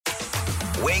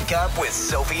Wake up with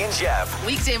Sophie and Jeff.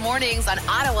 Weekday mornings on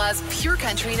Ottawa's Pure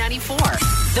Country 94.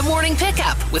 The Morning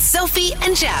Pickup with Sophie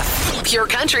and Jeff. Pure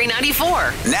Country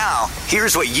 94. Now,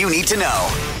 here's what you need to know.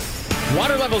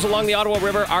 Water levels along the Ottawa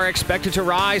River are expected to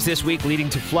rise this week, leading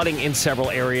to flooding in several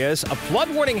areas. A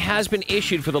flood warning has been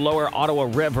issued for the lower Ottawa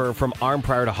River from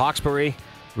Arnprior to Hawkesbury.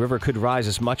 The river could rise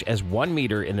as much as 1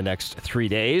 meter in the next 3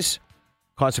 days.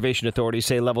 Conservation authorities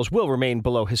say levels will remain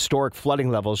below historic flooding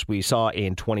levels we saw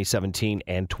in 2017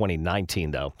 and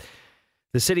 2019, though.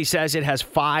 The city says it has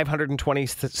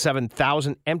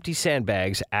 527,000 empty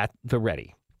sandbags at the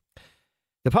ready.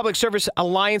 The Public Service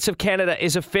Alliance of Canada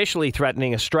is officially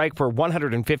threatening a strike for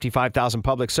 155,000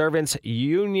 public servants.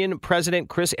 Union President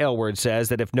Chris Aylward says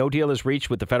that if no deal is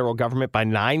reached with the federal government by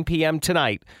 9 p.m.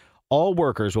 tonight, all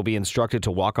workers will be instructed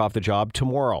to walk off the job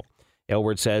tomorrow.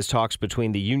 Aylward says talks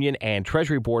between the union and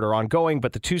Treasury Board are ongoing,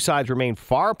 but the two sides remain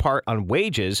far apart on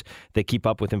wages that keep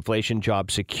up with inflation,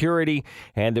 job security,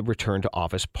 and the return to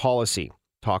office policy.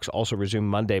 Talks also resume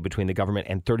Monday between the government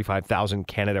and 35,000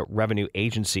 Canada Revenue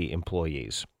Agency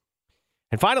employees.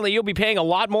 And finally, you'll be paying a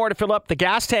lot more to fill up the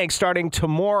gas tank starting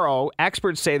tomorrow.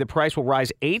 Experts say the price will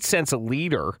rise 8 cents a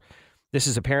liter. This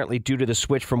is apparently due to the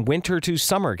switch from winter to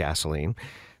summer gasoline.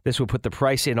 This would put the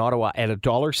price in Ottawa at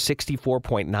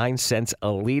 $1.64.9 a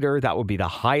liter. That would be the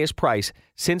highest price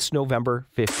since November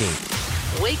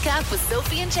 15th. Wake up with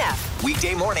Sophie and Jeff.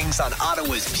 Weekday mornings on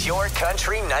Ottawa's Pure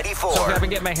Country 94. So I've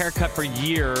been getting my hair cut for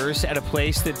years at a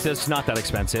place that's not that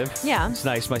expensive. Yeah. It's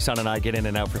nice. My son and I get in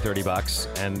and out for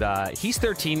 $30. And he's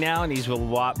 13 now, and he's a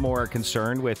lot more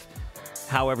concerned with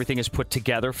how everything is put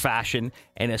together, fashion,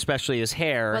 and especially his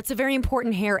hair. That's a very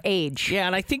important hair age. Yeah,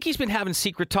 and I think he's been having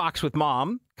secret talks with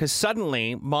mom because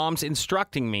suddenly mom's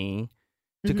instructing me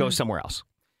to go somewhere else.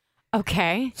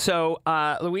 Okay. So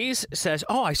Louise says,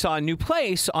 I saw a new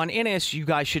place on Innis. You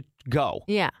guys should go.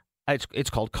 Yeah. It's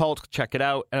called Cult. Check it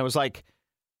out. And I was like,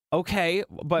 okay,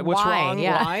 but what's Why? wrong?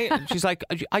 Yeah. Why? And she's like,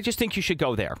 I just think you should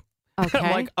go there. Okay.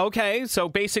 I'm like, okay. So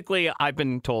basically, I've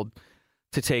been told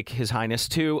to take His Highness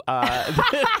to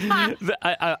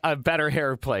a better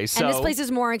hair place. So, and this place is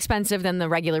more expensive than the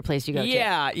regular place you go to.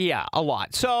 Yeah, a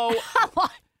lot. So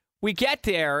we get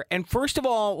there, and first of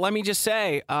all, let me just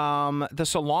say, the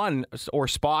salon or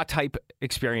spa type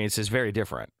experience is very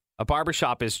different. A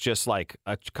barbershop is just like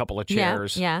a couple of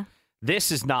chairs. Yeah.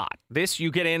 This is not. This, you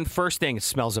get in, first thing, it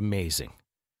smells amazing.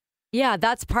 Yeah,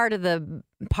 that's part of the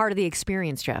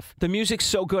experience, Jeff. The music's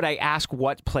so good, I ask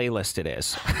what playlist it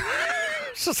is.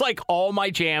 It's just like all my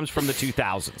jams from the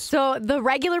 2000s. So the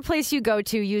regular place you go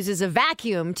to uses a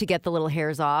vacuum to get the little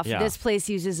hairs off. Yeah. This place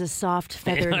uses a soft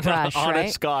feathered brush,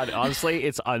 Honest right? God, honestly,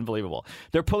 it's unbelievable.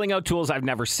 They're pulling out tools I've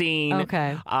never seen.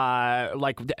 Okay.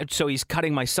 So he's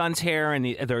cutting my son's hair, and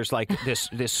there's like this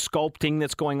sculpting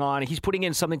that's going on. He's putting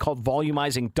in something called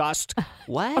volumizing dust.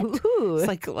 What? Ooh.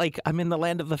 It's like I'm in the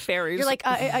land of the fairies. You're like,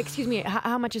 excuse me,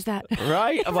 how much is that?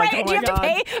 Right? I'm Right, like, oh do you my have to God.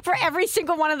 pay for every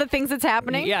single one of the things that's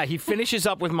happening? Yeah, he finishes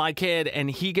up with my kid,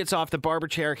 and he gets off the barber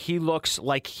chair. He looks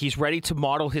like he's ready to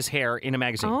model his hair in a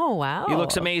magazine. Oh, wow. He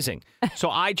looks amazing.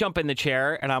 So I jump in the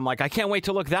chair, and I'm like, I can't wait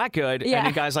to look that good. Yeah. And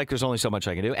the guy's like, there's only so much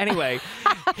I can do. Anyway,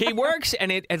 he works,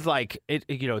 and it's like,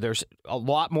 there's a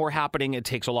lot more happening. It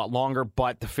takes a lot longer,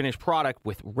 but the finished product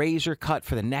with razor cut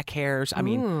for the neck hairs. I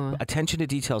mean, attention to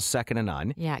detail is second to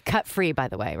none. Yeah, cut free, by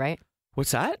the way, right?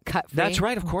 What's that? Cut free. That's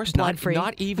right, of course. Blood free.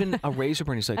 Not even a razor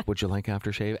burn. He's like, would you like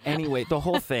aftershave? Anyway, the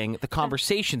whole thing, the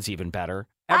conversation's even better.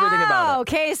 Everything about it.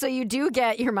 Okay, so you do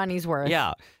get your money's worth.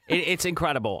 Yeah, it's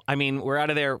incredible. I mean, we're out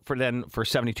of there for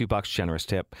 $72, generous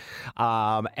tip,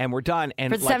 and we're done.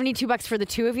 And For $72 for the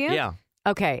two of you? Yeah.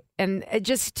 Okay, and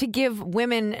just to give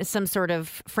women some sort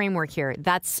of framework here,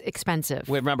 that's expensive.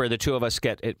 Remember, the two of us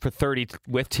get it for $30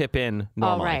 with tip in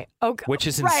normally. Oh, right. Okay. Which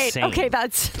is right. insane. Okay,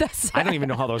 that's. I don't even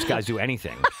know how those guys do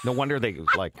anything. No wonder they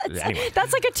anyway.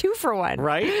 That's like a 2-for-1.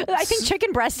 Right? I think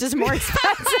chicken breast is more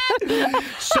expensive.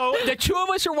 So the two of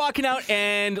us are walking out,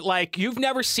 and like, you've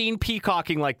never seen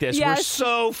peacocking like this. Yes. We're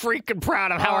so freaking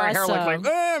proud of how our hair looked. Awesome.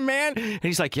 Like, oh man. And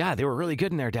he's like, yeah, they were really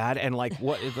good in there, Dad. And like,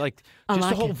 what? Like, just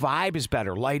the whole vibe is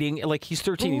better. Lighting. Like, he's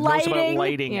 13. He knows about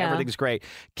lighting. Yeah. Everything's great.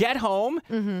 Get home.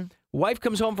 Mm-hmm. Wife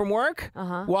comes home from work.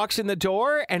 Walks in the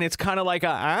door, and it's kind of like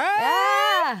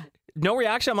Ah! no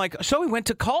reaction. I'm like, so we went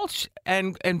to Cult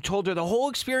and told her the whole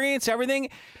experience, everything.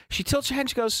 She tilts her head and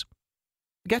she goes,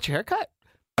 "You got your hair cut?"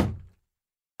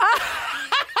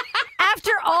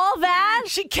 After all that?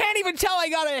 She can't even tell I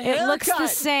got a haircut. It looks the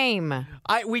same.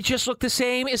 We just look the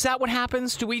same? Is that what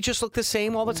happens? Do we just look the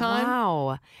same all the time?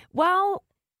 Wow. Well,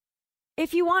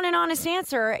 if you want an honest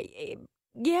answer,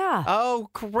 Yeah. Oh,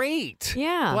 great.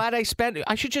 Yeah. Glad I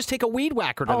should just take a weed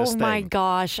whacker to this Oh thing. my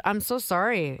gosh. I'm so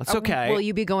sorry. That's okay. Will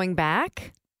you be going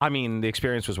back? I mean, the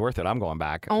experience was worth it. I'm going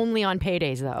back. Only on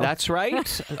paydays, though. That's right.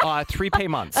 3 pay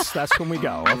months. That's when we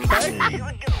go. Okay.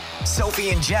 Sophie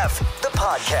and Jeff, the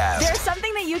podcast. There's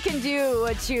something that you can do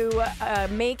to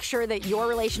make sure that your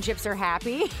relationships are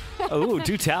happy. Oh,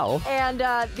 do tell. And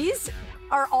these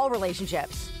are all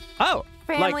relationships. Oh.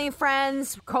 Family,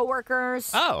 friends, coworkers.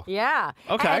 Oh. Yeah.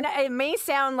 Okay. And it may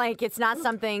sound like it's not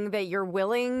something that you're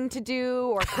willing to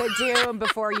do or could do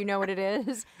before you know what it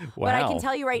is. Wow. But I can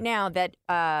tell you right now that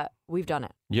we've done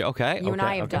it. Yeah, okay. You and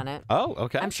I have done it. Oh,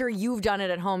 okay. I'm sure you've done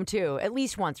it at home too, at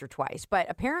least once or twice. But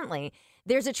apparently,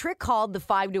 there's a trick called the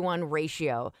 5-to-1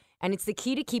 ratio. And it's the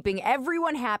key to keeping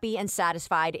everyone happy and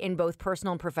satisfied in both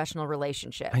personal and professional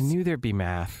relationships. I knew there'd be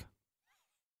math.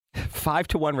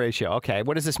 5-to-1 ratio. Okay.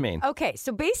 What does this mean? Okay,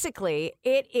 so basically,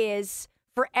 it is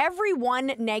for every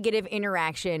one negative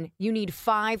interaction, you need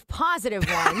 5 positive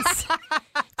ones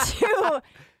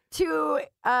to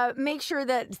make sure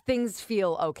that things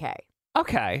feel okay.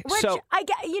 Okay. Which I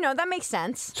get, that makes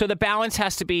sense. So the balance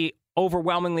has to be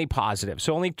overwhelmingly positive.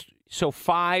 So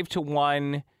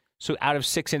 5-to-1. So out of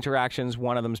 6 interactions,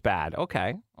 one of them's bad.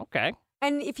 Okay.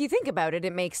 And if you think about it,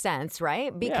 it makes sense,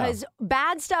 right? Because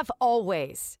bad stuff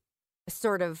always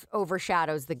sort of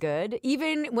overshadows the good.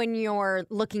 Even when you're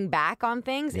looking back on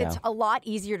things, it's a lot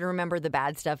easier to remember the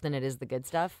bad stuff than it is the good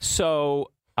stuff.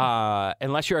 So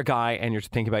unless you're a guy and you're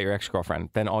thinking about your ex-girlfriend,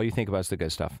 then all you think about is the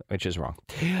good stuff, which is wrong.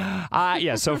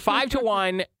 So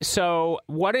 5-to-1. So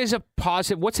what is a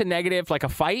positive? What's a negative? Like a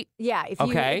fight? Yeah.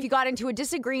 If you got into a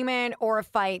disagreement or a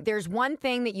fight, there's one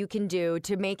thing that you can do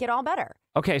to make it all better.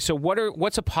 Okay, so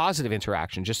what's a positive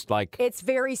interaction? Just like... It's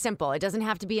very simple. It doesn't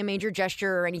have to be a major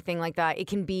gesture or anything like that. It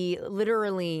can be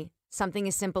literally something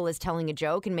as simple as telling a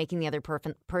joke and making the other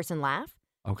person laugh.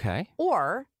 Okay.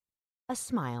 Or a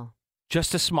smile.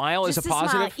 Just a smile is a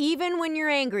positive? Smile. Even when you're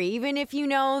angry, even if you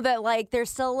know that there's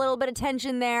still a little bit of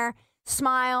tension there,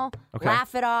 smile,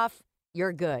 laugh it off,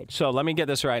 you're good. So let me get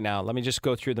this right now. Let me just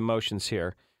go through the motions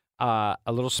here. A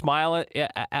little smile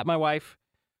at my wife.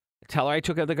 Tell her I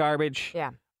took out the garbage.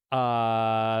 Yeah.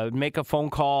 Make a phone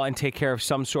call and take care of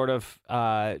some sort of,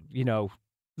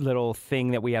 little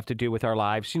thing that we have to do with our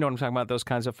lives. You know what I'm talking about? Those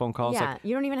kinds of phone calls. Yeah.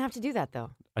 You don't even have to do that,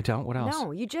 though. I don't? What else?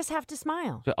 No, you just have to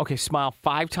smile. So, okay, smile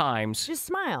 5 times. Just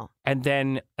smile. And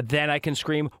then I can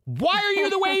scream, "Why are you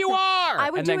the way you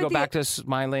are?" And then go back to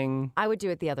smiling. I would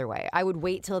do it the other way. I would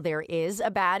wait till there is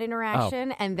a bad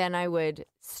interaction, and then I would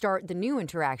start the new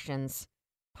interactions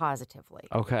positively.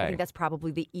 Okay. I think that's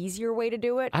probably the easier way to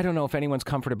do it. I don't know if anyone's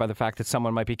comforted by the fact that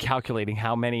someone might be calculating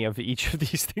how many of each of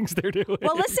these things they're doing.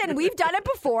 Well, listen, we've done it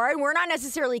before, and we're not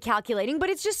necessarily calculating, but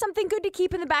it's just something good to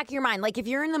keep in the back of your mind. Like if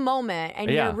you're in the moment and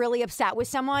you're really upset with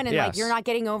someone and you're not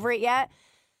getting over it yet,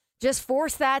 just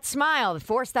force that smile,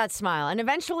 and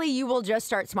eventually you will just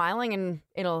start smiling and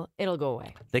it'll go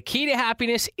away. The key to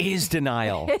happiness is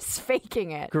denial. It's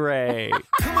faking it. Great.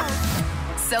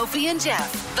 Sophie and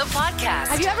Jeff, the podcast.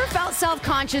 Have you ever felt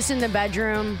self-conscious in the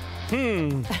bedroom?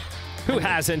 Who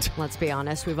hasn't? Let's be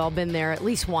honest, we've all been there at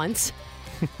least once.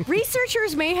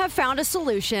 Researchers may have found a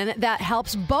solution that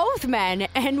helps both men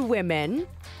and women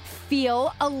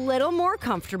feel a little more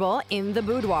comfortable in the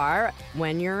boudoir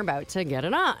when you're about to get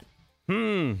it on.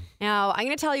 Now, I'm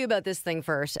going to tell you about this thing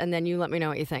first, and then you let me know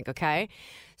what you think, okay?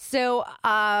 So,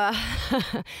 I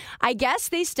guess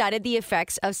they studied the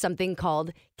effects of something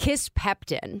called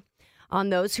kisspeptin on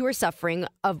those who are suffering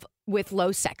with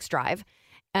low sex drive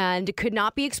and could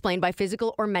not be explained by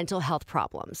physical or mental health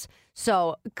problems.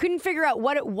 So, couldn't figure out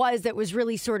what it was that was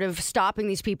really sort of stopping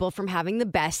these people from having the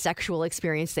best sexual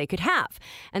experience they could have.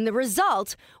 And the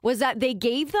result was that they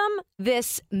gave them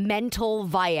this mental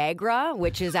Viagra,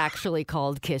 which is actually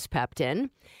called kisspeptin.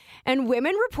 And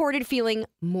women reported feeling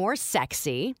more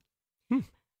sexy,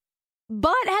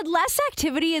 but had less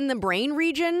activity in the brain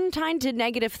region tied to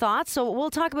negative thoughts. So we'll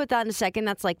talk about that in a second.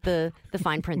 That's like the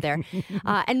fine print there.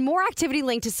 And more activity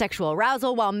linked to sexual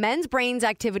arousal, while men's brains'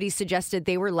 activity suggested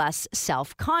they were less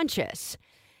self-conscious.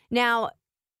 Now,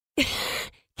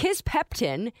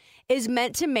 kisspeptin is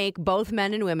meant to make both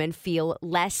men and women feel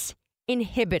less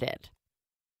inhibited.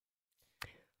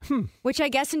 Which I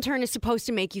guess in turn is supposed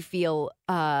to make you feel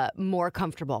more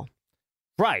comfortable.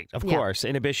 Right, of course.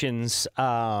 Inhibitions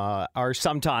are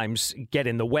sometimes get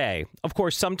in the way. Of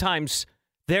course, sometimes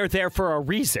they're there for a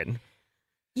reason.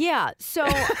 Yeah, so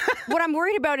what I'm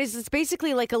worried about is it's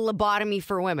basically like a lobotomy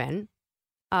for women.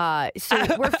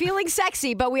 So we're feeling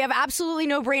sexy, but we have absolutely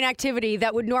no brain activity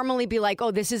that would normally be like,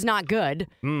 oh, this is not good.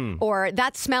 Or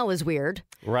that smell is weird.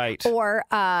 Right. Or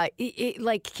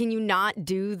like, can you not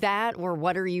do that? Or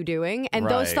what are you doing? And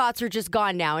those thoughts are just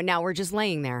gone now. And now we're just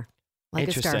laying there like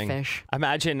a starfish.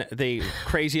 Imagine the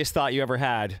craziest thought you ever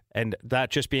had, and that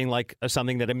just being like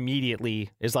something that immediately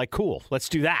is like, cool, let's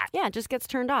do that. Yeah, it just gets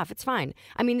turned off. It's fine.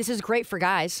 I mean, this is great for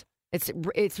guys.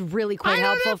 It's really quite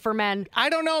helpful for men. I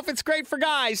don't know if it's great for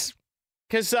guys,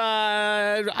 because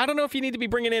I don't know if you need to be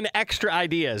bringing in extra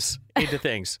ideas into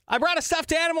things. I brought a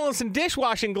stuffed animal and some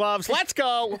dishwashing gloves. Let's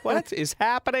go. What is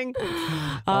happening?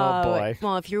 Oh, boy.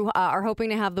 Well, if you are hoping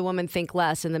to have the woman think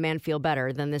less and the man feel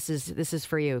better, then this is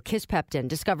for you. Kisspeptin,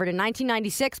 discovered in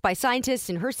 1996 by scientists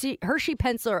in Hershey,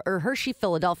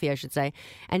 Philadelphia, I should say,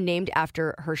 and named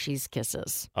after Hershey's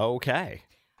Kisses. Okay.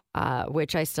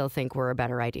 Which I still think were a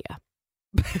better idea.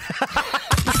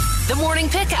 The Morning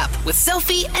Pickup with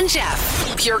Sophie and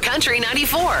Jeff. Pure Country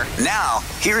 94. Now,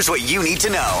 here's what you need to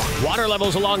know. Water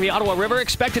levels along the Ottawa River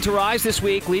expected to rise this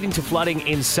week, leading to flooding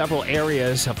in several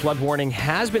areas. A flood warning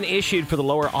has been issued for the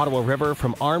lower Ottawa River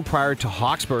from Arnprior to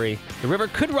Hawkesbury. The river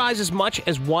could rise as much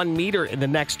as 1 meter in the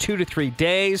next 2 to 3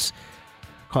 days.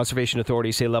 Conservation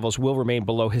authorities say levels will remain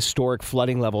below historic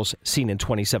flooding levels seen in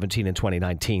 2017 and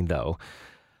 2019, though.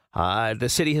 The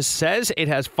city says it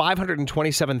has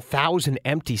 527,000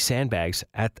 empty sandbags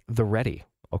at the ready.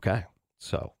 Okay,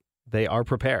 so they are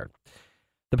prepared.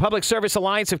 The Public Service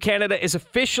Alliance of Canada is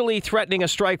officially threatening a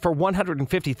strike for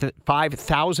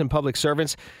 155,000 public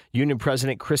servants. Union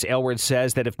President Chris Aylward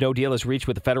says that if no deal is reached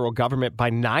with the federal government by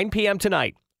 9 p.m.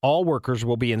 tonight, all workers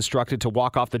will be instructed to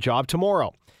walk off the job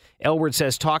tomorrow. Aylward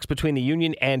says talks between the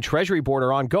union and Treasury Board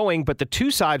are ongoing, but the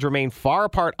two sides remain far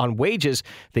apart on wages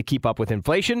that keep up with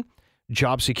inflation,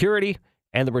 job security,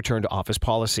 and the return to office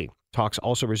policy. Talks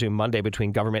also resume Monday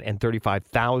between government and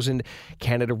 35,000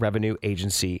 Canada Revenue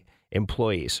Agency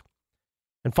employees.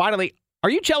 And finally,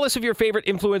 are you jealous of your favorite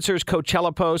influencers'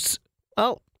 Coachella posts?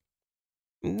 Well,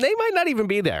 they might not even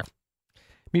be there.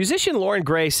 Musician Lauren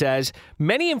Gray says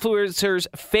many influencers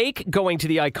fake going to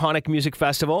the iconic music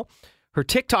festival. Her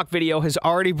TikTok video has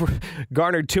already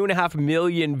garnered 2.5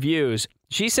 million views.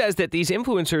 She says that these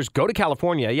influencers go to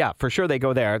California. Yeah, for sure they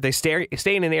go there. They stay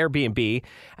in an Airbnb,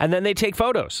 and then they take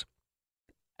photos.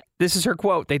 This is her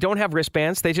quote. They don't have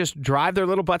wristbands. They just drive their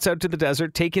little butts out to the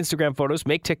desert, take Instagram photos,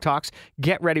 make TikToks,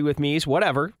 get ready with me's,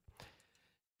 whatever.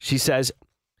 She says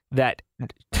that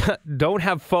don't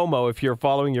have FOMO if you're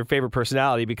following your favorite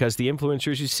personality because the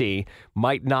influencers you see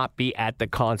might not be at the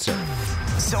concert.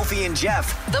 Sophie and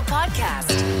Jeff, The podcast.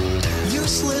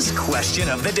 useless question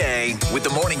of the day with the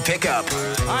Morning Pickup.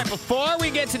 All right, before we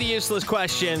get to the useless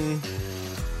question,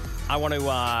 I want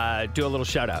to do a little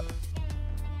shout out.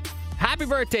 Happy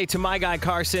birthday to my guy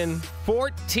Carson.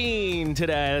 14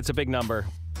 today. That's a big number.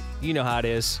 You know how it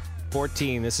is.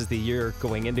 14. This is the year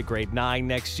going into grade 9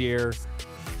 next year.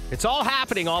 It's all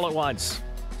happening all at once.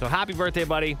 So happy birthday,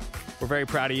 buddy. We're very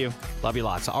proud of you. Love you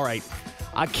lots. All right.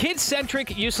 A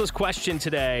kid-centric useless question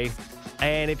today.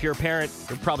 And if you're a parent,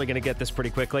 you're probably going to get this pretty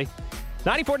quickly.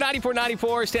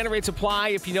 94-94-94. Standard rates apply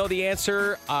if you know the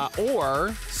answer.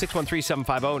 Or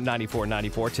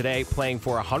 613-750-9494. Today, playing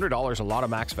for $100 a lot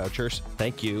of Max vouchers.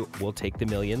 Thank you. We'll take the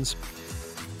millions.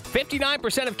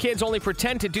 59% of kids only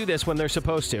pretend to do this when they're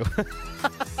supposed to.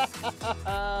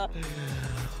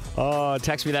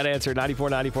 Text me that answer,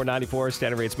 94-94-94.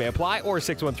 Standard rates may apply, or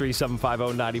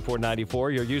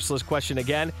 613-750-9494. Your useless question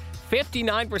again.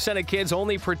 59% of kids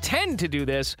only pretend to do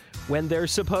this when they're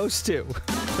supposed to.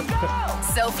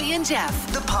 Sophie and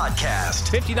Jeff. The podcast.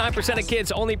 59% of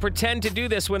kids only pretend to do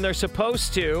this when they're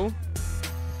supposed to.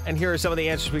 And here are some of the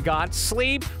answers we got.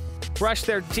 Sleep, brush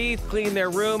their teeth, clean their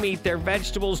room, eat their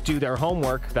vegetables, do their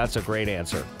homework. That's a great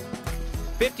answer.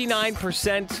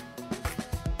 59%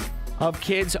 of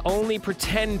kids only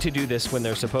pretend to do this when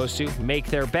they're supposed to. Make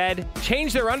their bed,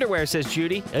 change their underwear, says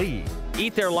Judy. Hey.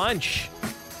 Eat their lunch.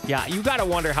 Yeah, you got to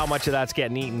wonder how much of that's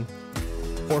getting eaten.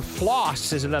 Or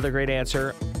floss is another great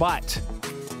answer, but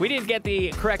we didn't get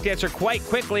the correct answer quite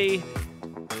quickly.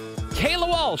 Kayla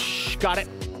Walsh got it.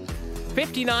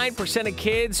 59% of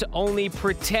kids only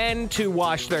pretend to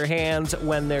wash their hands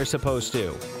when they're supposed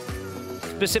to.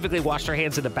 Specifically, wash their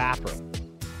hands in the bathroom.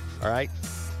 All right?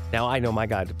 Now, I know my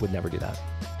guy would never do that.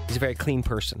 He's a very clean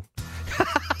person.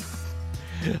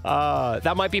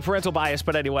 That might be parental bias,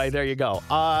 but anyway, there you go.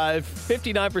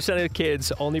 59% of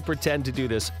kids only pretend to do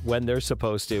this when they're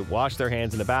supposed to. Wash their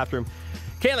hands in the bathroom.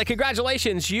 Kayla,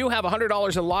 congratulations. You have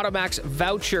 $100 in Lotto Max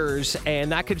vouchers,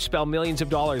 and that could spell millions of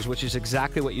dollars, which is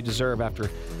exactly what you deserve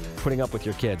after putting up with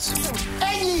your kids.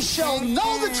 And ye shall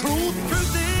know the truth.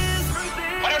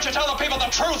 don't you tell the people the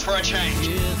truth for a change?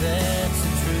 And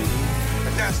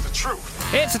that's the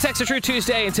truth. It's a Text the Truth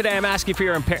Tuesday, and today I'm asking for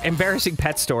your embarrassing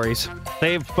pet stories.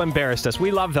 They've embarrassed us. We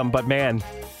love them, but man,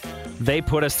 they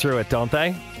put us through it, don't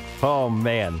they? Oh,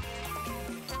 man.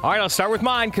 All right, I'll start with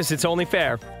mine because it's only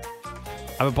fair.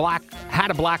 I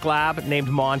had a black lab named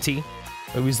Monty.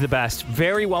 It was the best.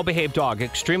 Very well-behaved dog.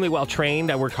 Extremely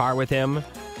well-trained. I worked hard with him.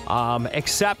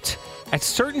 Except at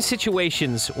certain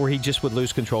situations where he just would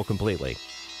lose control completely.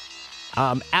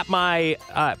 At my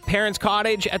parents'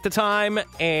 cottage at the time,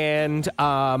 and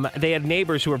they had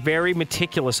neighbors who were very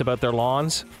meticulous about their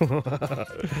lawns.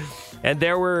 And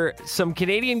there were some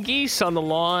Canadian geese on the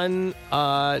lawn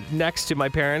next to my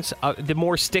parents. The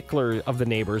more stickler of the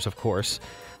neighbors, of course.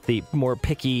 The more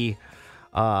picky,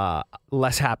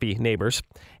 less happy neighbors.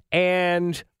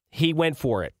 And he went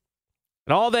for it.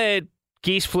 And all the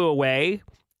geese flew away,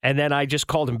 and then I just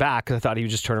called him back because I thought he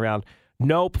would just turn around.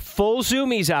 Nope, full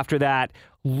zoomies after that,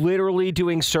 literally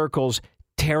doing circles,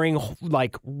 tearing,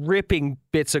 like ripping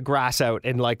bits of grass out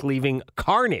and like leaving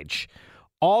carnage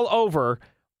all over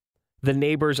the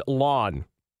neighbor's lawn.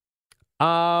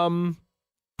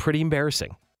 Pretty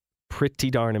embarrassing. Pretty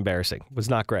darn embarrassing. Was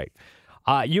not great.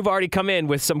 You've already come in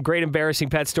with some great embarrassing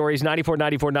pet stories. 94,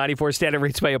 standard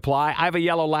rates may apply. I have a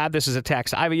yellow lab. This is a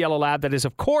text. I have a yellow lab that is,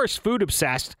 of course, food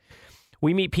obsessed.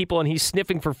 We meet people and he's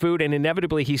sniffing for food, and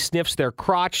inevitably he sniffs their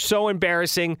crotch. So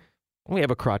embarrassing. We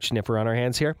have a crotch sniffer on our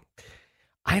hands here.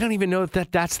 I don't even know if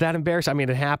that's that embarrassing. I mean,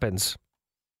 it happens.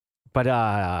 But,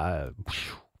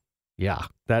 yeah,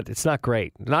 it's not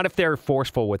great. Not if they're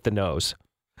forceful with the nose.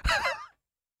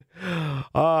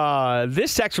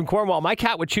 This text from Cornwall. My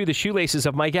cat would chew the shoelaces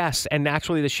of my guests, and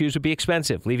naturally the shoes would be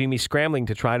expensive, leaving me scrambling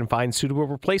to try and find suitable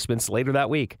replacements later that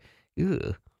week.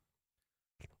 Ugh.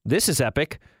 This is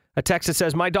epic. A text that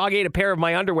says, my dog ate a pair of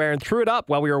my underwear and threw it up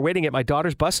while we were waiting at my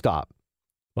daughter's bus stop.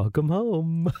 Welcome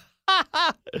home.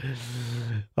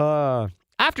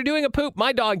 After doing a poop,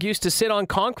 my dog used to sit on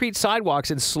concrete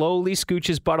sidewalks and slowly scooch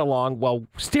his butt along while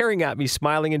staring at me,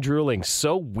 smiling and drooling.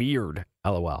 So weird.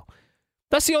 LOL.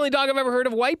 That's the only dog I've ever heard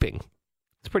of wiping.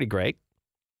 It's pretty great.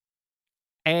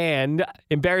 And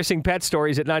embarrassing pet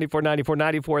stories at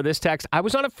 94. This text. I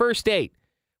was on a first date.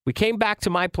 We came back to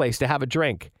my place to have a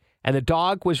drink, and the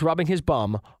dog was rubbing his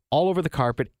bum all over the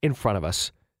carpet in front of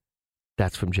us.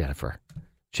 That's from Jennifer.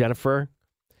 Jennifer,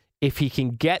 if he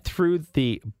can get through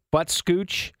the butt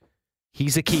scooch,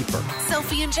 he's a keeper.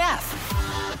 Sophie and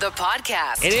Jeff, the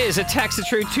podcast. It is a Text the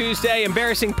Truth Tuesday.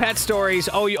 Embarrassing pet stories.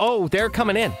 Oh, they're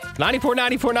coming in.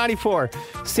 94.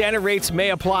 Standard rates may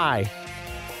apply.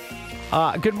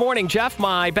 Good morning, Jeff.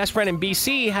 My best friend in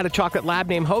BC had a chocolate lab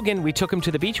named Hogan. We took him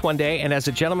to the beach one day, and as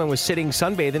a gentleman was sitting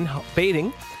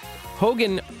sunbathing,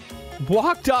 Hogan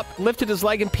walked up, lifted his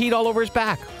leg, and peed all over his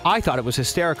back. I thought it was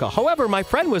hysterical. However, my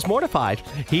friend was mortified.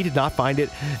 The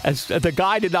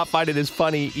guy did not find it as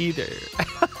funny either.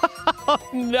 Oh,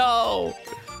 no.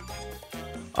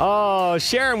 Oh,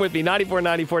 share them with me. 94.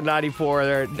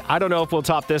 I don't know if we'll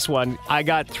top this one. I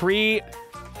got 3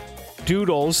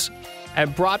 doodles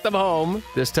and brought them home,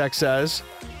 this text says,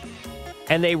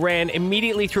 and they ran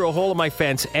immediately through a hole in my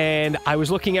fence, and I was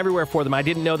looking everywhere for them. I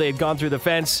didn't know they had gone through the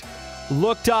fence.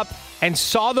 Looked up and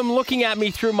saw them looking at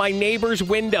me through my neighbor's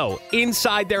window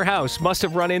inside their house. Must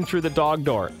have run in through the dog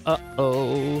door.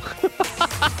 Uh-oh.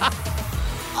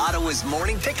 Ottawa's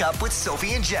Morning Pickup with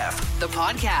Sophie and Jeff. The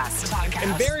podcast.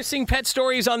 Embarrassing pet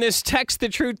stories on this Text the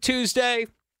Truth Tuesday.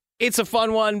 It's a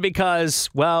fun one because,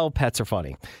 well, pets are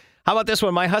funny. How about this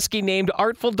one? My husky named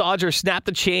Artful Dodger snapped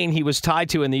the chain he was tied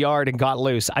to in the yard and got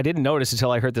loose. I didn't notice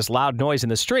until I heard this loud noise in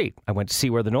the street. I went to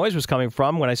see where the noise was coming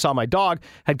from when I saw my dog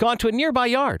had gone to a nearby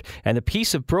yard, and the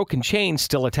piece of broken chain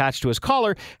still attached to his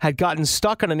collar had gotten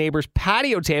stuck on a neighbor's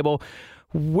patio table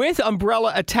with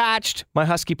umbrella attached. My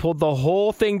husky pulled the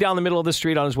whole thing down the middle of the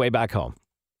street on his way back home.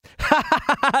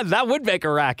 That would make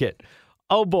a racket.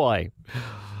 Oh, boy.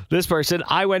 This person,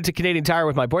 I went to Canadian Tire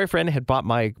with my boyfriend, had brought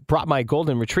my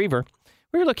golden retriever.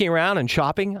 We were looking around and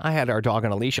shopping. I had our dog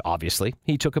on a leash, obviously.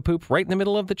 He took a poop right in the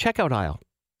middle of the checkout aisle,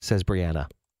 says Brianna.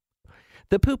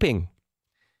 The pooping.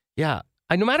 Yeah.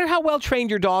 No matter how well trained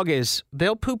your dog is,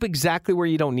 they'll poop exactly where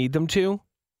you don't need them to.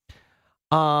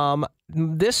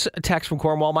 This text from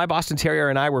Cornwall, my Boston Terrier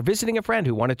and I were visiting a friend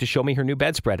who wanted to show me her new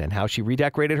bedspread and how she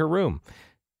redecorated her room.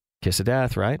 Kiss of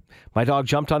death, right? My dog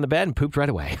jumped on the bed and pooped right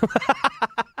away.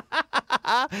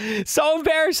 So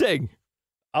embarrassing.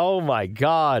 Oh, my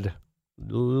God.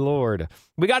 Lord.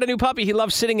 We got a new puppy. He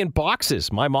loves sitting in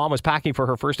boxes. My mom was packing for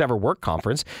her first ever work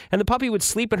conference, and the puppy would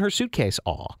sleep in her suitcase.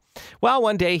 Aw. Well,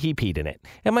 one day he peed in it,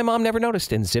 and my mom never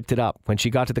noticed and zipped it up. When she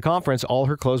got to the conference, all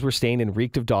her clothes were stained and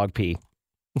reeked of dog pee.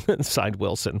 Signed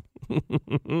Wilson.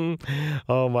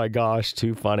 Oh, my gosh.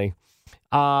 Too funny.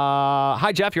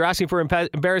 Hi, Jeff. You're asking for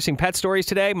embarrassing pet stories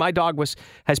today. My dog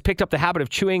has picked up the habit of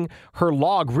chewing her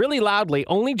log really loudly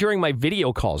only during my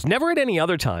video calls. Never at any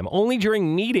other time. Only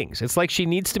during meetings. It's like she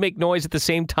needs to make noise at the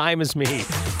same time as me.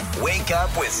 Wake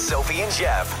up with Sophie and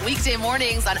Jeff. Weekday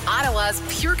mornings on Ottawa's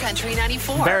Pure Country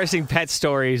 94. Embarrassing pet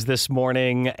stories this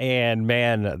morning, and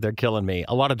man, they're killing me.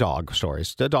 A lot of dog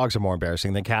stories. The dogs are more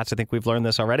embarrassing than cats. I think we've learned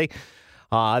this already.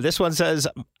 This one says,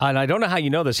 and I don't know how you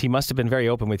know this, he must have been very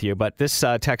open with you, but this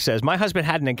text says, my husband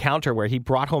had an encounter where he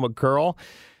brought home a girl,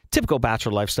 typical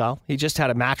bachelor lifestyle. He just had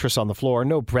a mattress on the floor,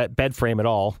 no bed frame at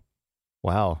all.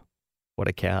 Wow, what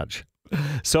a catch.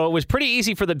 So it was pretty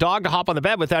easy for the dog to hop on the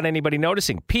bed without anybody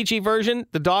noticing. PG version,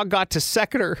 the dog got to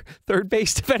second or third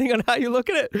base, depending on how you look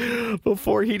at it.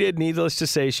 Before he did, needless to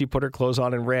say, she put her clothes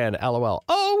on and ran. LOL.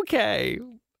 Okay.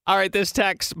 All right, this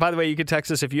text, by the way, you can text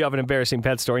us if you have an embarrassing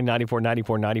pet story,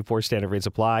 949494, standard rates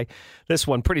apply. This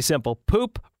one, pretty simple.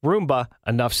 Poop, Roomba,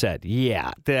 enough said.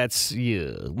 Yeah, that's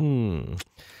you.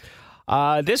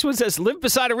 This one says, live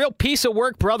beside a real piece of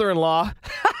work brother-in-law.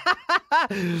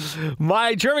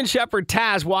 My German Shepherd,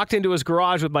 Taz, walked into his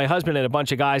garage with my husband and a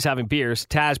bunch of guys having beers.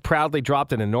 Taz proudly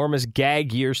dropped an enormous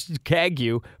gag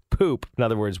you poop. In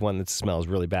other words, one that smells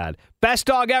really bad. Best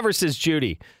dog ever, says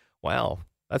Judy. Wow.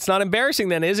 That's not embarrassing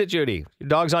then, is it, Judy? Your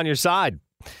dog's on your side.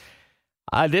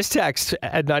 This text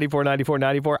at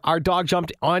 949494, our dog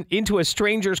jumped into a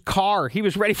stranger's car. He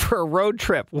was ready for a road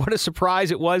trip. What a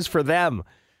surprise it was for them.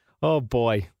 Oh,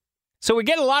 boy. So we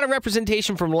get a lot of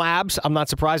representation from labs. I'm not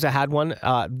surprised I had one.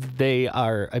 They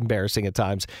are embarrassing at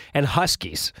times. And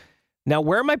huskies. Now,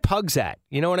 where are my pugs at?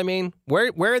 You know what I mean?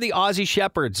 Where are the Aussie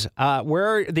Shepherds? Where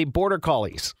are the Border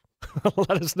Collies?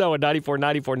 Let us know at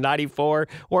 949494.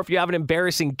 Or if you have an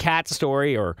embarrassing cat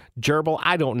story or gerbil,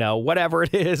 I don't know. Whatever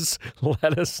it is,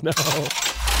 let us know.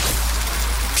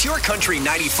 Pure Country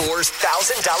 94's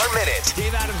 $1,000 Minute.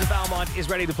 Dave Adams of Valmont is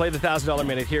ready to play the $1,000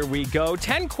 Minute. Here we go.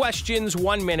 10 questions,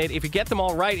 1 minute. If you get them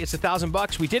all right, it's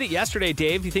 $1,000. We did it yesterday,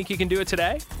 Dave. You think you can do it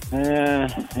today? Yeah,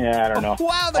 I don't know.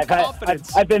 Wow, the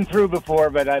confidence. I've been through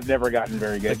before, but I've never gotten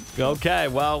very good. Okay,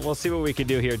 well, we'll see what we can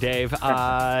do here, Dave.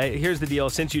 Here's the deal.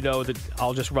 Since you know that,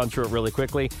 I'll just run through it really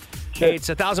quickly. Sure. It's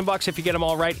 $1,000 if you get them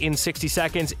all right in 60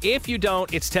 seconds. If you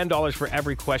don't, it's $10 for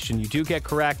every question you do get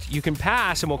correct. You can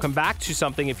pass, and we'll come back to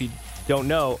something if you don't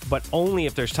know, but only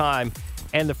if there's time.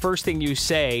 And the first thing you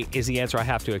say is the answer I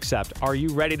have to accept. Are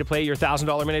you ready to play your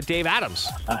 $1,000 Minute, Dave Adams?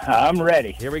 I'm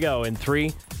ready. Here we go in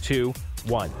 3, 2,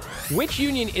 1. Which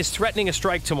union is threatening a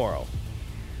strike tomorrow?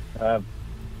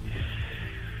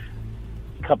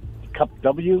 Cup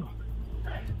W.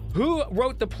 Who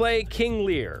wrote the play King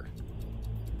Lear?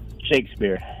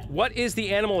 Shakespeare. What is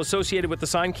the animal associated with the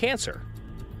sign Cancer?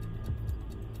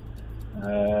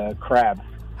 Crab.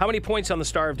 How many points on the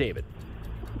Star of David?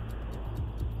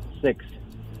 6.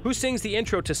 Who sings the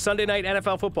intro to Sunday Night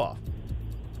NFL Football?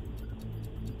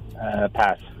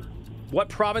 Pass. What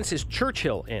province is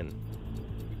Churchill in?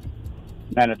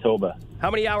 Manitoba.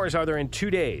 How many hours are there in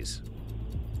 2 days?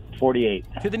 48.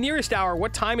 To the nearest hour,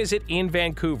 what time is it in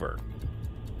Vancouver?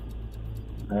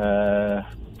 5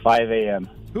 a.m.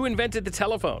 Who invented the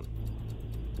telephone?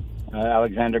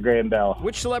 Alexander Graham Bell.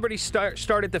 Which celebrity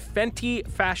started the Fenty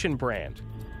fashion brand?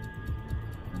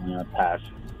 Pass.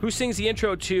 Who sings the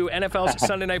intro to NFL's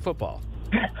Sunday Night Football?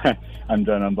 I'm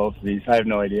done on both of these. I have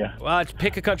no idea.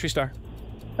 Pick a country star.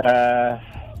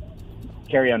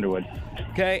 Carrie Underwood.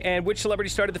 Okay, and which celebrity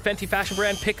started the Fenty fashion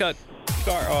brand? Pick a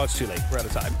star. Oh, it's too late. We're out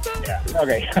of time. Yeah.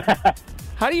 Okay.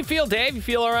 How do you feel, Dave? You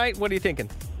feel all right? What are you thinking?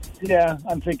 Yeah,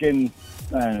 I'm thinking,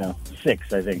 I don't know,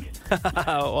 6, I think.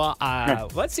 Well,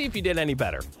 let's see if you did any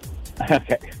better.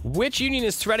 Okay. Which union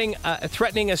is threatening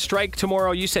a strike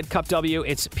tomorrow? You said Cup W.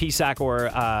 It's PSAC or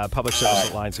Public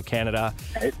Service Alliance of Canada.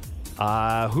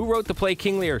 Right. Who wrote the play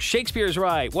King Lear? Shakespeare's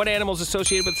right. What animal is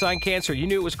associated with the sign Cancer? You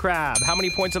knew it was crab. How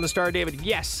many points on the Star of David?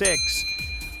 Yes, 6.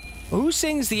 Who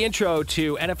sings the intro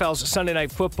to NFL's Sunday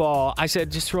Night Football? I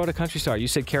said just throw out a country star. You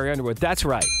said Carrie Underwood. That's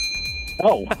right.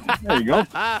 Oh, there you go.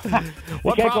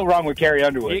 You can't go wrong with Carrie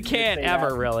Underwood. You can't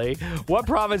ever, really. What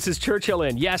province is Churchill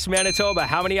in? Yes, Manitoba.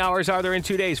 How many hours are there in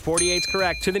 2 days? 48 is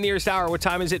correct. To the nearest hour, what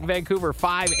time is it in Vancouver?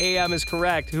 5 a.m. is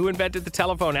correct. Who invented the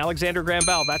telephone? Alexander Graham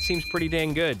Bell. That seems pretty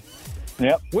dang good.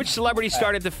 Yep. Which celebrity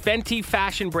started the Fenty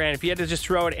fashion brand? If you had to just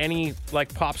throw out any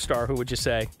pop star, who would you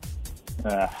say?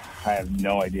 I have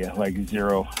no idea.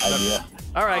 0 idea.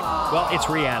 All right. Well, it's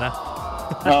Rihanna.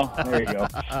 Oh, there you go.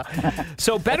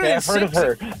 So better than I've heard of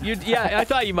her. Yeah, I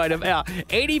thought you might have. Yeah.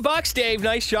 $80, Dave.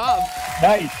 Nice job.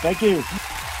 Nice. Thank you.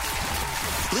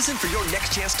 Listen for your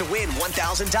next chance to win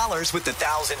 $1,000 with the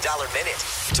 $1,000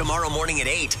 Minute. Tomorrow morning at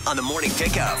 8 on the Morning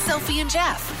Pickup. Sophie and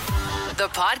Jeff, the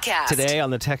podcast. Today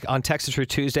on Text the Truth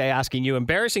Tuesday, asking you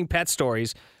embarrassing pet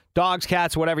stories, dogs,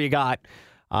 cats, whatever you got.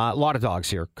 A lot of dogs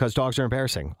here because dogs are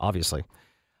embarrassing, obviously.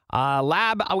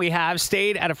 Lab we have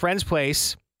stayed at a friend's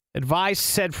place, advised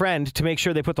said friend to make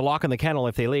sure they put the lock on the kennel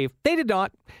if they leave. They did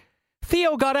not.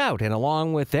 Theo got out and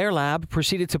along with their lab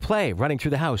proceeded to play, running through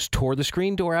the house, tore the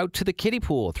screen door out to the kiddie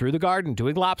pool, through the garden,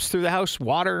 doing laps through the house,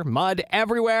 water, mud,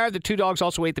 everywhere. The two dogs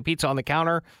also ate the pizza on the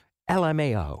counter.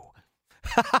 LMAO.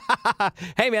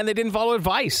 Hey, man, they didn't follow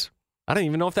advice. I don't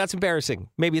even know if that's embarrassing.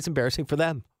 Maybe it's embarrassing for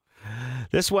them.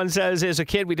 This one says, as a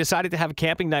kid, we decided to have a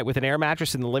camping night with an air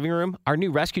mattress in the living room. Our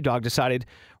new rescue dog decided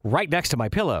right next to my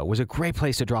pillow was a great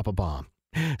place to drop a bomb.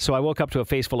 So I woke up to a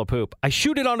face full of poop. I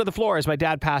shooed it onto the floor as my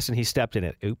dad passed and he stepped in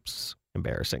it. Oops.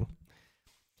 Embarrassing.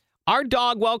 Our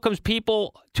dog welcomes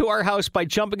people to our house by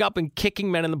jumping up and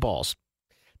kicking men in the balls.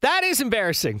 That is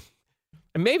embarrassing.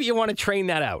 And maybe you want to train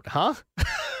that out, huh?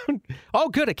 Oh,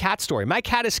 good. A cat story. My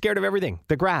cat is scared of everything.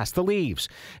 The grass, the leaves.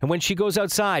 And when she goes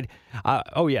outside,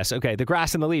 the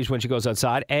grass and the leaves when she goes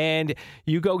outside. And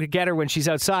you go to get her when she's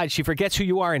outside. She forgets who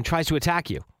you are and tries to attack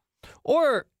you.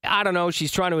 Or, I don't know,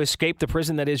 she's trying to escape the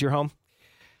prison that is your home.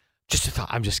 Just a thought.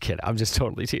 I'm just kidding. I'm just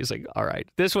totally teasing. All right.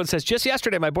 This one says, just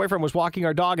yesterday, my boyfriend was walking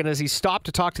our dog, and as he stopped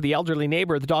to talk to the elderly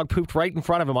neighbor, the dog pooped right in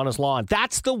front of him on his lawn.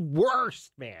 That's the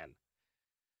worst, man.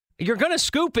 You're going to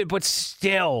scoop it, but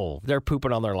still, they're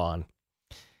pooping on their lawn.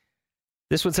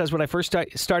 This one says, when I first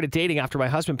started dating after my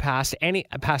husband passed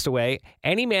away,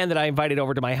 any man that I invited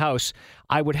over to my house,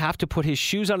 I would have to put his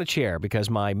shoes on a chair because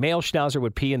my male schnauzer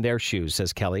would pee in their shoes,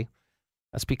 says Kelly.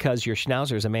 That's because your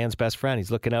schnauzer is a man's best friend.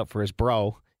 He's looking out for his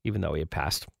bro, even though he had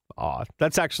passed. Aw,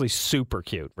 that's actually super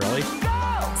cute. Really?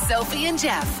 Sophie and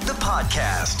Jeff, the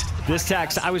podcast. This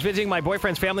text, I was visiting my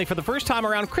boyfriend's family for the first time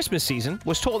around Christmas season,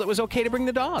 was told it was okay to bring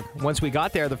the dog. Once we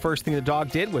got there, the first thing the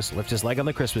dog did was lift his leg on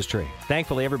the Christmas tree.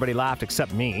 Thankfully, everybody laughed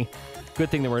except me. Good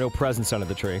thing there were no presents under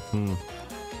the tree.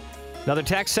 Another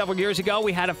text, several years ago,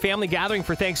 we had a family gathering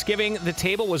for Thanksgiving. The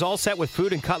table was all set with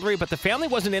food and cutlery, but the family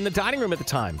wasn't in the dining room at the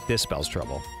time. This spells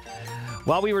trouble.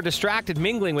 While we were distracted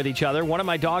mingling with each other, one of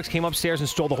my dogs came upstairs and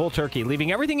stole the whole turkey,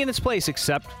 leaving everything in its place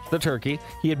except the turkey.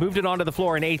 He had moved it onto the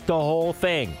floor and ate the whole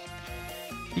thing.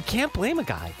 You can't blame a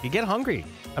guy. You get hungry.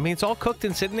 I mean, it's all cooked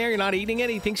and sitting there. You're not eating it.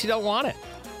 He thinks you don't want it.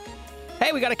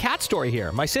 Hey, we got a cat story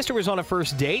here. My sister was on a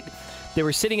first date. They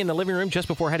were sitting in the living room just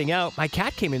before heading out. My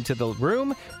cat came into the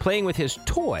room playing with his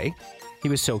toy. He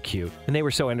was so cute, and they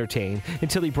were so entertained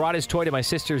until he brought his toy to my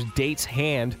sister's date's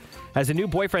hand. As the new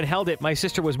boyfriend held it, my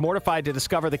sister was mortified to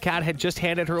discover the cat had just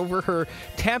handed her over her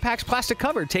Tampax plastic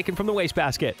cover taken from the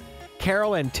wastebasket.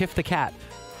 Carol and Tiff the cat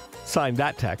signed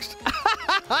that text.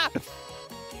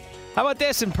 How about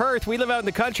this? In Perth, we live out in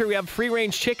the country. We have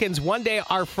free-range chickens. One day,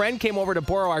 our friend came over to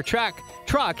borrow our truck.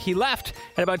 He left,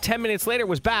 and about 10 minutes later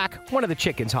was back. One of the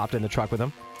chickens hopped in the truck with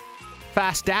him.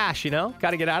 Fast dash, you know?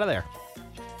 Got to get out of there.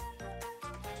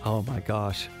 Oh, my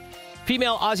gosh.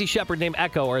 Female Aussie Shepherd named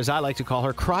Echo, or as I like to call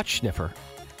her, crotch sniffer.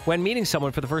 When meeting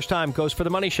someone for the first time, goes for the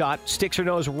money shot, sticks her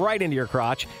nose right into your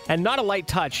crotch, and not a light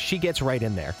touch, she gets right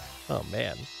in there. Oh,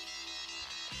 man.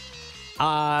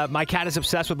 My cat is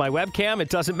obsessed with my webcam. It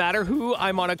doesn't matter who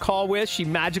I'm on a call with. She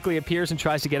magically appears and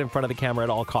tries to get in front of the camera at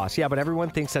all costs. Yeah, but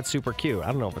everyone thinks that's super cute. I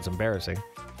don't know if it's embarrassing.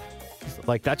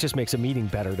 Like, that just makes a meeting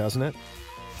better, doesn't it?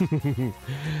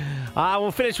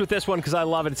 We'll finish with this one because I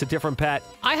love it. It's a different pet.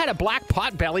 I had a black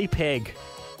potbelly pig.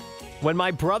 When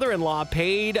my brother-in-law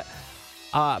played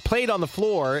on the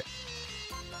floor,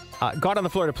 got on the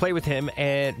floor to play with him,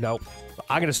 and nope.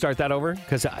 I'm going to start that over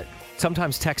because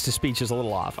sometimes text-to-speech is a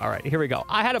little off. All right, here we go.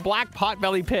 I had a black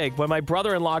potbelly pig. When my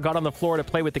brother-in-law got on the floor to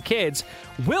play with the kids,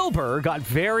 Wilbur got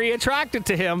very attracted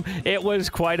to him. It was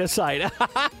quite a sight.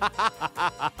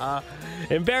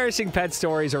 Embarrassing pet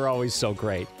stories are always so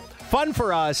great. Fun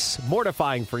for us,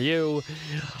 mortifying for you.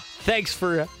 Thanks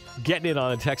for getting in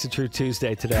on a Text of Truth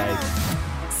Tuesday today.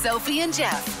 Sophie and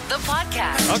Jeff, the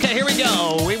podcast. Okay, here we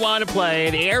go. We want to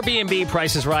play the Airbnb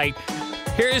Price is Right.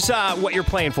 Here's what you're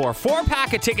playing for.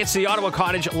 4-pack of tickets to the Ottawa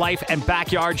Cottage Life and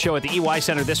Backyard Show at the EY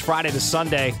Center this Friday to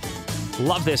Sunday.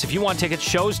 Love this. If you want tickets,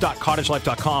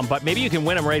 shows.cottagelife.com, but maybe you can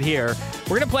win them right here.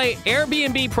 We're going to play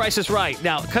Airbnb Price is Right.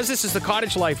 Now, because this is the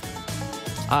Cottage Life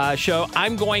show,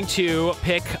 I'm going to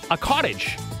pick a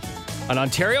cottage, an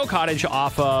Ontario cottage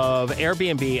off of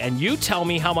Airbnb, and you tell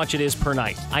me how much it is per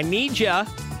night. I need you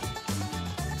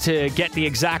to get the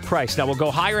exact price. Now, we'll go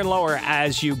higher and lower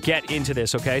as you get into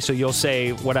this, okay? So you'll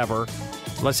say whatever.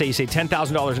 let's say you say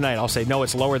 $10,000 a night. I'll say, no,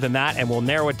 it's lower than that, and we'll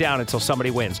narrow it down until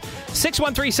somebody wins.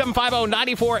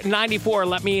 613-750-9494.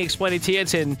 Let me explain it to you.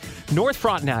 It's in North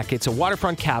Frontenac. It's a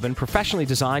waterfront cabin professionally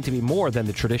designed to be more than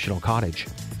the traditional cottage.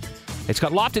 It's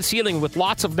got lofted ceiling with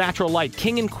lots of natural light,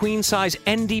 king and queen size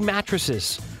ND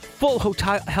mattresses, full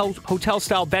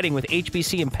hotel-style bedding with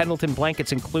HBC and Pendleton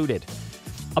blankets included.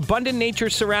 Abundant nature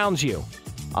surrounds you.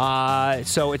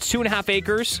 So it's 2.5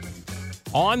 acres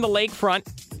on the lakefront,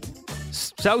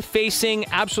 south-facing,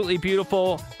 absolutely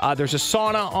beautiful. There's a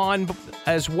sauna on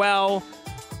as well.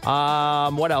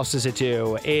 What else does it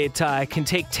do? It can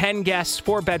take 10 guests,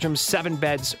 4 bedrooms, 7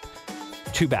 beds,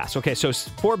 2 baths. Okay, so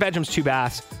 4 bedrooms, 2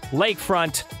 baths,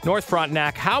 lakefront, North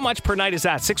Frontenac. How much per night is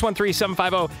that?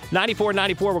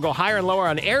 613-750-9494. We'll go higher and lower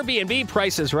on Airbnb.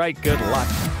 Price is Right. Good luck.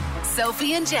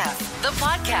 Sophie and Jeff, the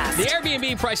podcast. The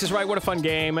Airbnb Price is Right. What a fun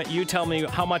game. You tell me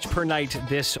how much per night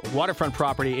this waterfront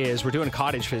property is. We're doing a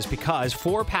cottage fizz because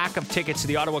 4-pack of tickets to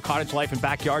the Ottawa Cottage Life and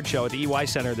Backyard Show at the EY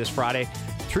Centre this Friday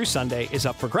through Sunday is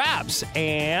up for grabs.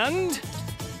 And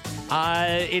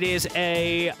it is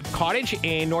a cottage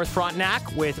in North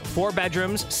Frontenac with 4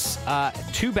 bedrooms,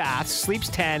 2 baths, sleeps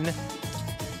 10,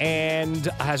 and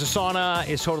has a sauna,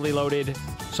 is totally loaded.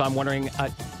 So I'm wondering,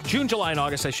 June, July, and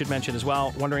August, I should mention as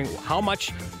well, wondering how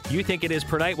much you think it is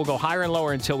per night. We'll go higher and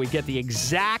lower until we get the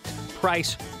exact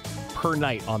price per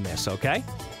night on this, okay?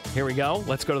 Here we go.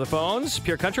 Let's go to the phones.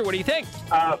 Pure Country, what do you think?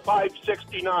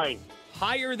 $569.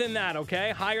 Higher than that,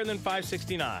 okay? Higher than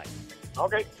 $569.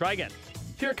 Okay. Try again.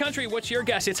 Pure Country, what's your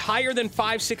guess? It's higher than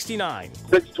 $569.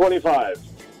 $625.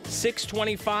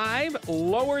 $625,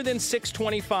 lower than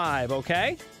 $625,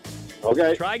 okay?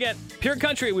 Okay. Try again. Pure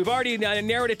Country, we've already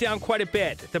narrowed it down quite a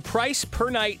bit. The price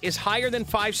per night is higher than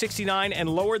 $569 and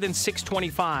lower than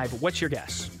 $625. What's your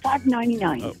guess?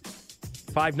 $599. Oh,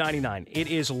 $599. It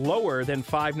is lower than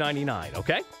 $599,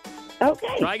 okay?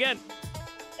 Okay. Try again.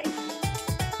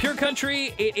 Pure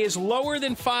Country, it is lower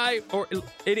than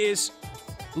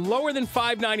lower than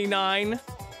 $599,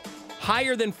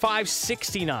 higher than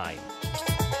 $569.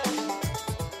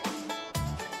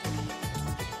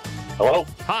 Hello?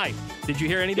 Hi. Did you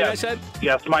hear anything I said?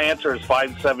 Yes, my answer is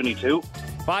 $572.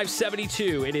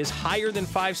 $572. It is higher than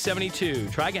 $572.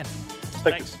 Try again.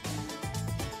 Thanks.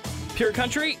 Pure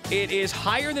Country, it is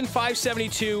higher than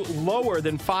 $572, lower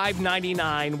than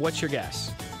 $599. What's your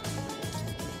guess?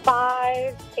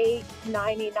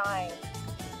 $5,899.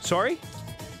 Sorry?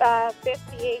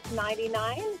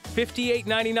 $58.99.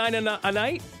 $58.99 a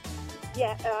night?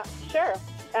 Yeah, sure.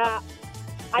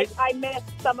 I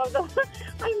missed some of the.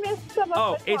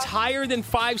 Oh, it's higher than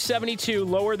 $572,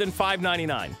 lower than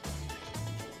 $599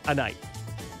 a night.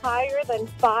 Higher than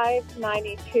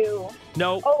 $592.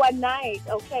 No. Oh, a night.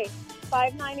 Okay,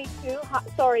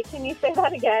 $592. Sorry, can you say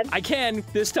that again? I can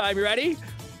this time. You ready?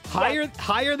 Higher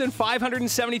than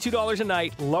 $572 a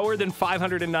night, lower than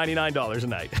 $599 a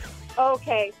night.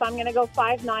 Okay, so I'm going to go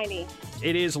 $590.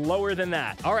 It is lower than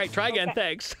that. All right, try again.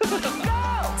 Okay. Thanks.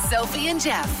 Sophie and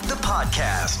Jeff, the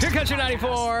podcast. Pure Country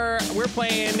 94. We're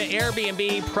playing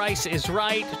Airbnb Price is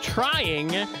Right,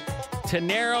 trying to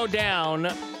narrow down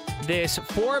this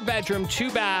 4-bedroom,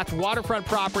 2-bath waterfront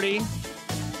property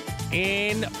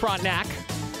in Frontenac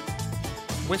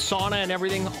with sauna and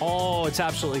everything. Oh, it's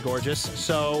absolutely gorgeous.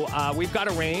 So we've got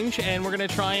a range, and we're going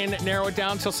to try and narrow it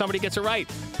down until somebody gets it right.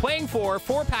 Playing for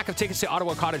 4-pack of tickets to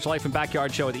Ottawa Cottage Life and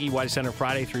Backyard Show at the EY Centre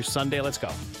Friday through Sunday. Let's go.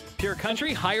 Pure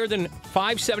Country, higher than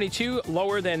 $572,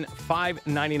 lower than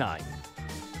 $599.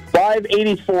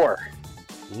 $584.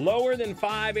 Lower than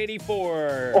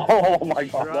 $584. Oh, my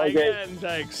God. Try Okay. again.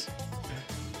 Thanks.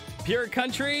 Pure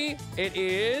Country, it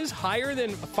is higher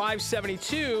than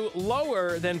 $572,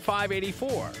 lower than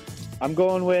 $584. I'm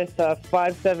going with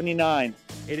 $579.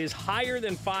 It is higher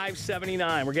than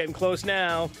 $579. We're getting close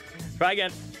now. Try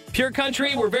again. Pure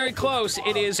Country, we're very close.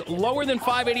 It is lower than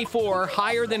 $584,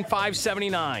 higher than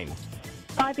 $579.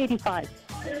 $585.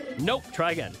 Nope.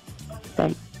 Try again.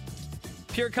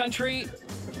 Pure Country,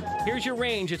 here's your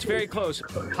range. It's very close.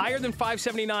 Higher than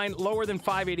 $579, lower than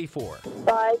 $584.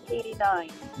 $589.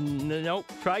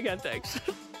 Nope. Try again. Thanks.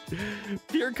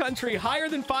 Pure Country, higher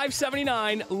than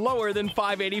 $579, lower than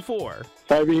 $584.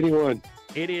 $581.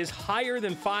 It is higher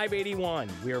than $581.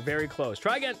 We are very close.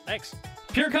 Try again. Thanks.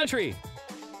 Pure Country,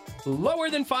 lower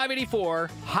than $584,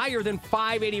 higher than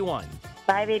 $581.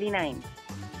 $589.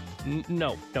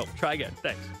 No. Try again.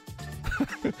 Thanks.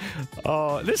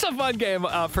 Oh, this is a fun game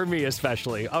for me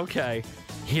especially. Okay.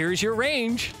 Here's your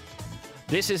range.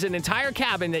 This is an entire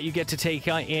cabin that you get to take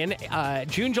in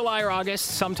June, July, or August,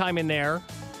 sometime in there.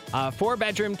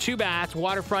 4-bedroom, 2-bath,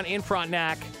 waterfront in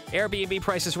Frontenac. Airbnb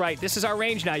Price is Right. This is our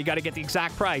range now. You got to get the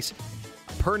exact price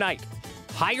per night.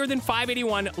 higher than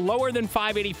 581, lower than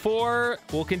 584.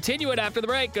 We'll continue it after the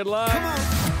break. Good luck.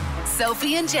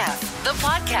 Sophie and Jeff, the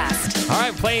podcast. All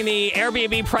right, playing the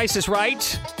Airbnb Price is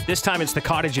Right. This time it's the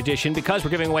Cottage Edition because we're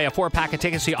giving away a 4-pack of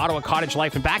tickets to the Ottawa Cottage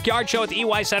Life and Backyard Show at the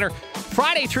EY Center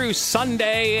Friday through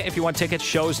Sunday. If you want tickets,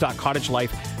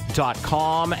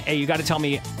 shows.cottagelife.com. Hey, you got to tell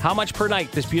me how much per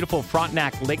night this beautiful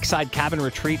Frontenac Lakeside Cabin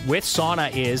Retreat with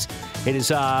sauna is. It is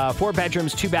 4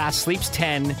 bedrooms, 2 baths, sleeps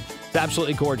 10. It's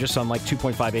absolutely gorgeous on like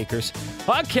 2.5 acres.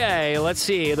 Okay, let's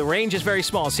see. The range is very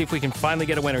small. See if we can finally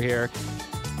get a winner here.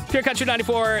 Pure Country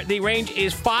 94, the range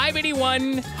is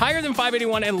 581, higher than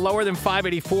 581 and lower than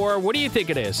 584. What do you think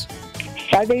it is?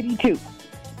 582.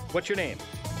 What's your name?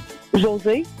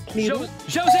 Jose. Jose,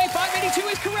 582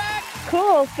 is correct.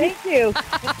 Cool. Thank you.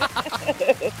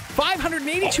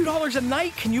 $582 a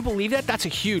night. Can you believe that? That's a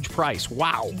huge price.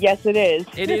 Wow. Yes, it is.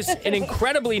 It is an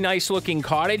incredibly nice looking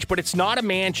cottage, but it's not a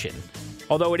mansion,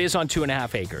 although it is on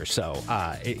 2.5 acres. So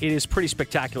it is pretty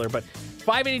spectacular, but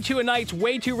 $582 a night's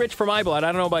way too rich for my blood.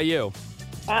 I don't know about you.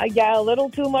 Yeah, a little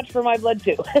too much for my blood,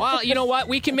 too. Well, you know what?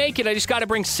 We can make it. I just got to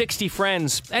bring 60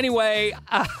 friends. Anyway,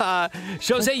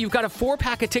 Jose, you've got a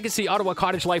 4-pack of tickets to the Ottawa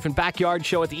Cottage Life and Backyard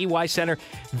Show at the EY Center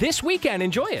this weekend.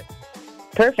 Enjoy it.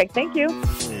 Perfect. Thank you.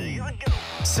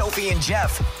 Sophie and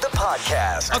Jeff, the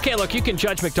podcast. Okay, look, you can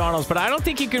judge McDonald's, but I don't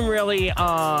think you can really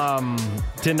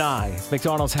deny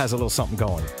McDonald's has a little something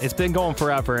going. It's been going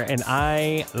forever, and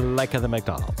I like the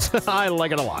McDonald's. I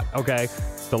like it a lot, okay?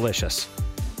 Delicious.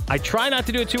 I try not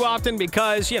to do it too often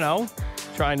because,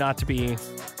 try not to be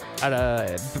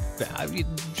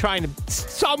trying to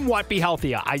somewhat be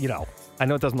healthy. I know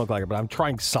it doesn't look like it, but I'm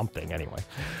trying something anyway.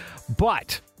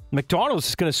 But McDonald's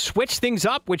is going to switch things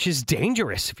up, which is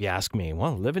dangerous, if you ask me.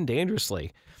 Well, living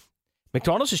dangerously.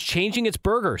 McDonald's is changing its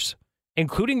burgers,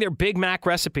 including their Big Mac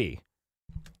recipe.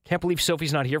 Can't believe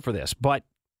Sophie's not here for this, but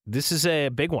this is a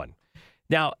big one.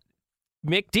 Now,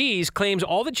 McD's claims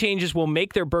all the changes will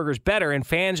make their burgers better, and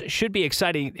fans should be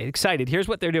excited. Here's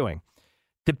what they're doing.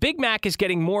 The Big Mac is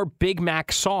getting more Big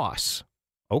Mac sauce.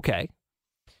 Okay.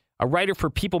 A writer for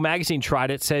People magazine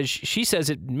tried it. She says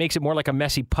it makes it more like a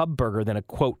messy pub burger than a,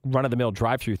 quote, run-of-the-mill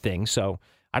drive-through thing. So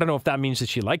I don't know if that means that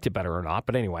she liked it better or not.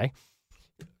 But anyway,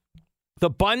 the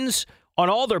buns on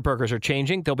all their burgers are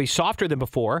changing. They'll be softer than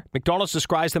before. McDonald's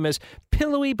describes them as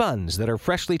pillowy buns that are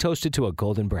freshly toasted to a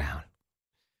golden brown.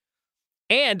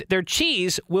 And their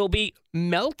cheese will be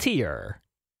meltier.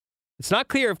 It's not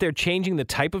clear if they're changing the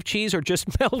type of cheese or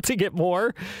just melting it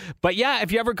more. But yeah,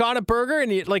 if you ever got a burger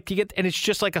and you get and it's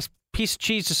just like a piece of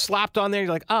cheese just slapped on there,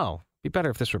 you're like, oh, it'd be better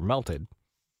if this were melted.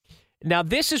 Now,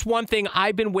 this is one thing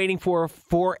I've been waiting for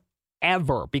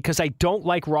forever because I don't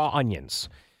like raw onions.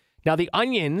 Now, the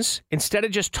onions, instead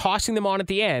of just tossing them on at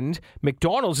the end,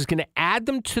 McDonald's is going to add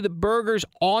them to the burgers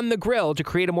on the grill to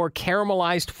create a more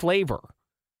caramelized flavor.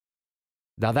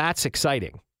 Now, that's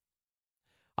exciting.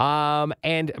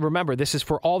 And remember, this is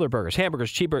for all their burgers,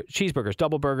 hamburgers, cheeseburgers,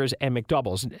 double burgers, and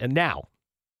McDoubles. And now,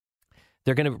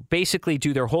 they're going to basically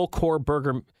do their whole core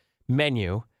burger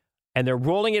menu, and they're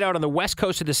rolling it out on the west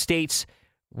coast of the States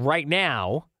right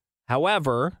now.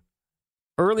 However,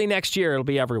 early next year, it'll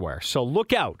be everywhere. So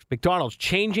look out. McDonald's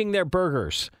changing their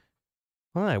burgers.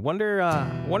 Well, I wonder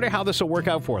how this will work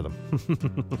out for them.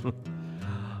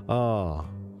 Oh,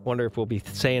 wonder if we'll be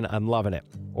saying I'm loving it.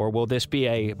 Or will this be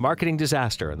a marketing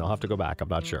disaster and they'll have to go back? I'm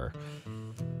not sure.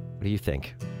 What do you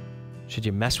think? Should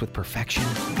you mess with perfection?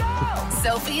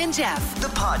 Sophie and Jeff, the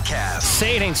podcast.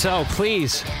 Say it ain't so,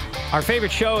 please. Our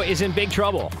favorite show is in big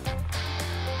trouble.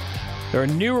 There are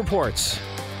new reports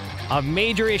of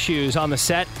major issues on the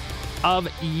set of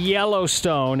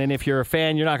Yellowstone. And if you're a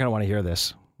fan, you're not going to want to hear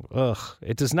this. Ugh,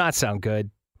 it does not sound good.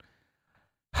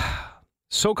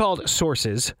 So-called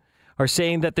sources are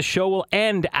saying that the show will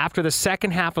end after the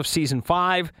second half of season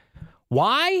 5.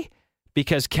 Why?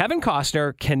 Because Kevin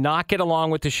Costner cannot get along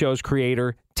with the show's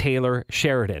creator, Taylor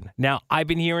Sheridan. Now, I've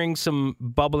been hearing some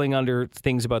bubbling under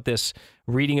things about this,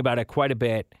 reading about it quite a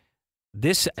bit.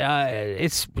 This,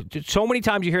 it's so many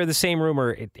times you hear the same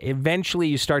rumor, eventually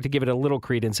you start to give it a little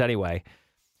credence anyway.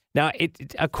 Now,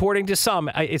 according to some,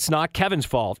 it's not Kevin's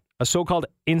fault. A so-called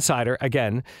insider,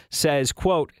 again, says,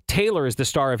 quote, Taylor is the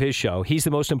star of his show. He's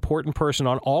the most important person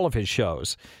on all of his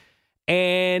shows.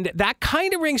 And that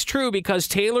kind of rings true because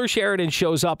Taylor Sheridan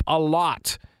shows up a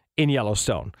lot in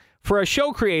Yellowstone. For a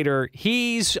show creator,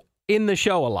 he's in the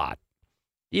show a lot.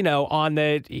 You know, on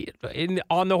the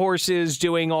horses,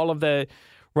 doing all of the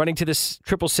running to the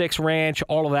 666 ranch,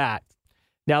 all of that.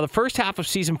 Now, the first half of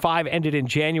season 5 ended in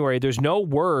January. There's no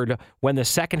word when the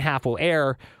second half will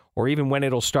air or even when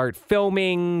it'll start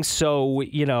filming. So,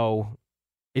 you know,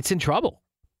 it's in trouble.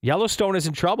 Yellowstone is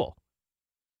in trouble.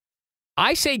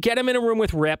 I say get him in a room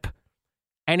with Rip,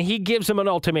 and he gives him an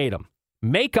ultimatum.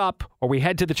 Make up, or we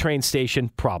head to the train station.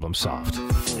 Problem solved.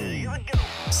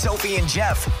 Sophie and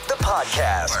Jeff, the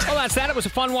podcast. Well, that's that. It was a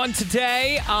fun one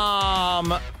today.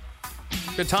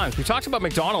 Good times. We talked about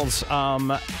McDonald's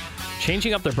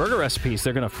changing up their burger recipes.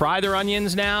 They're going to fry their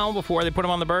onions now before they put them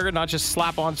on the burger, not just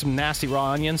slap on some nasty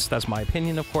raw onions. That's my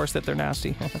opinion, of course, that they're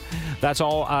nasty. That's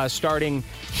all starting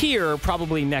here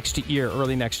probably next year,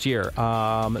 early next year.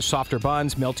 Softer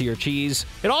buns, meltier cheese.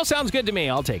 It all sounds good to me.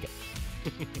 I'll take it.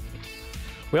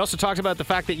 We also talked about the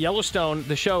fact that Yellowstone,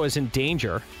 the show, is in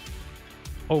danger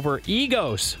over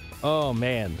egos. Oh,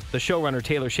 man. The showrunner,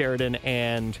 Taylor Sheridan,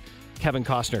 and Kevin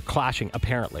Costner clashing,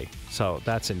 apparently. So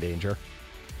that's in danger.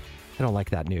 I don't like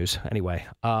that news. Anyway,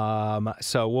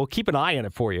 so we'll keep an eye on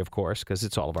it for you, of course, because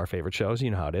it's all of our favorite shows.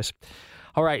 You know how it is.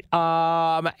 All right.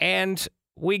 And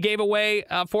we gave away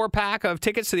a 4-pack of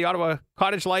tickets to the Ottawa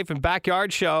Cottage Life and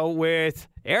Backyard Show with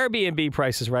Airbnb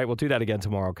prices, right? We'll do that again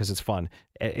tomorrow because it's fun.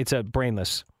 It's a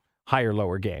brainless higher,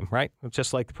 lower game, right?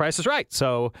 Just like the Price is Right.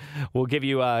 So we'll give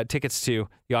you tickets to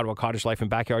the Ottawa Cottage Life and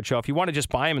Backyard Show. If you want to just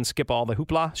buy them and skip all the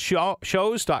hoopla,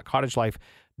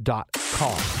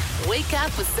 shows.cottagelife.com. Wake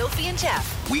up with Sophie and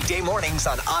Jeff. Weekday mornings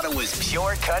on Ottawa's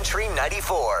Pure Country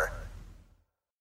 94.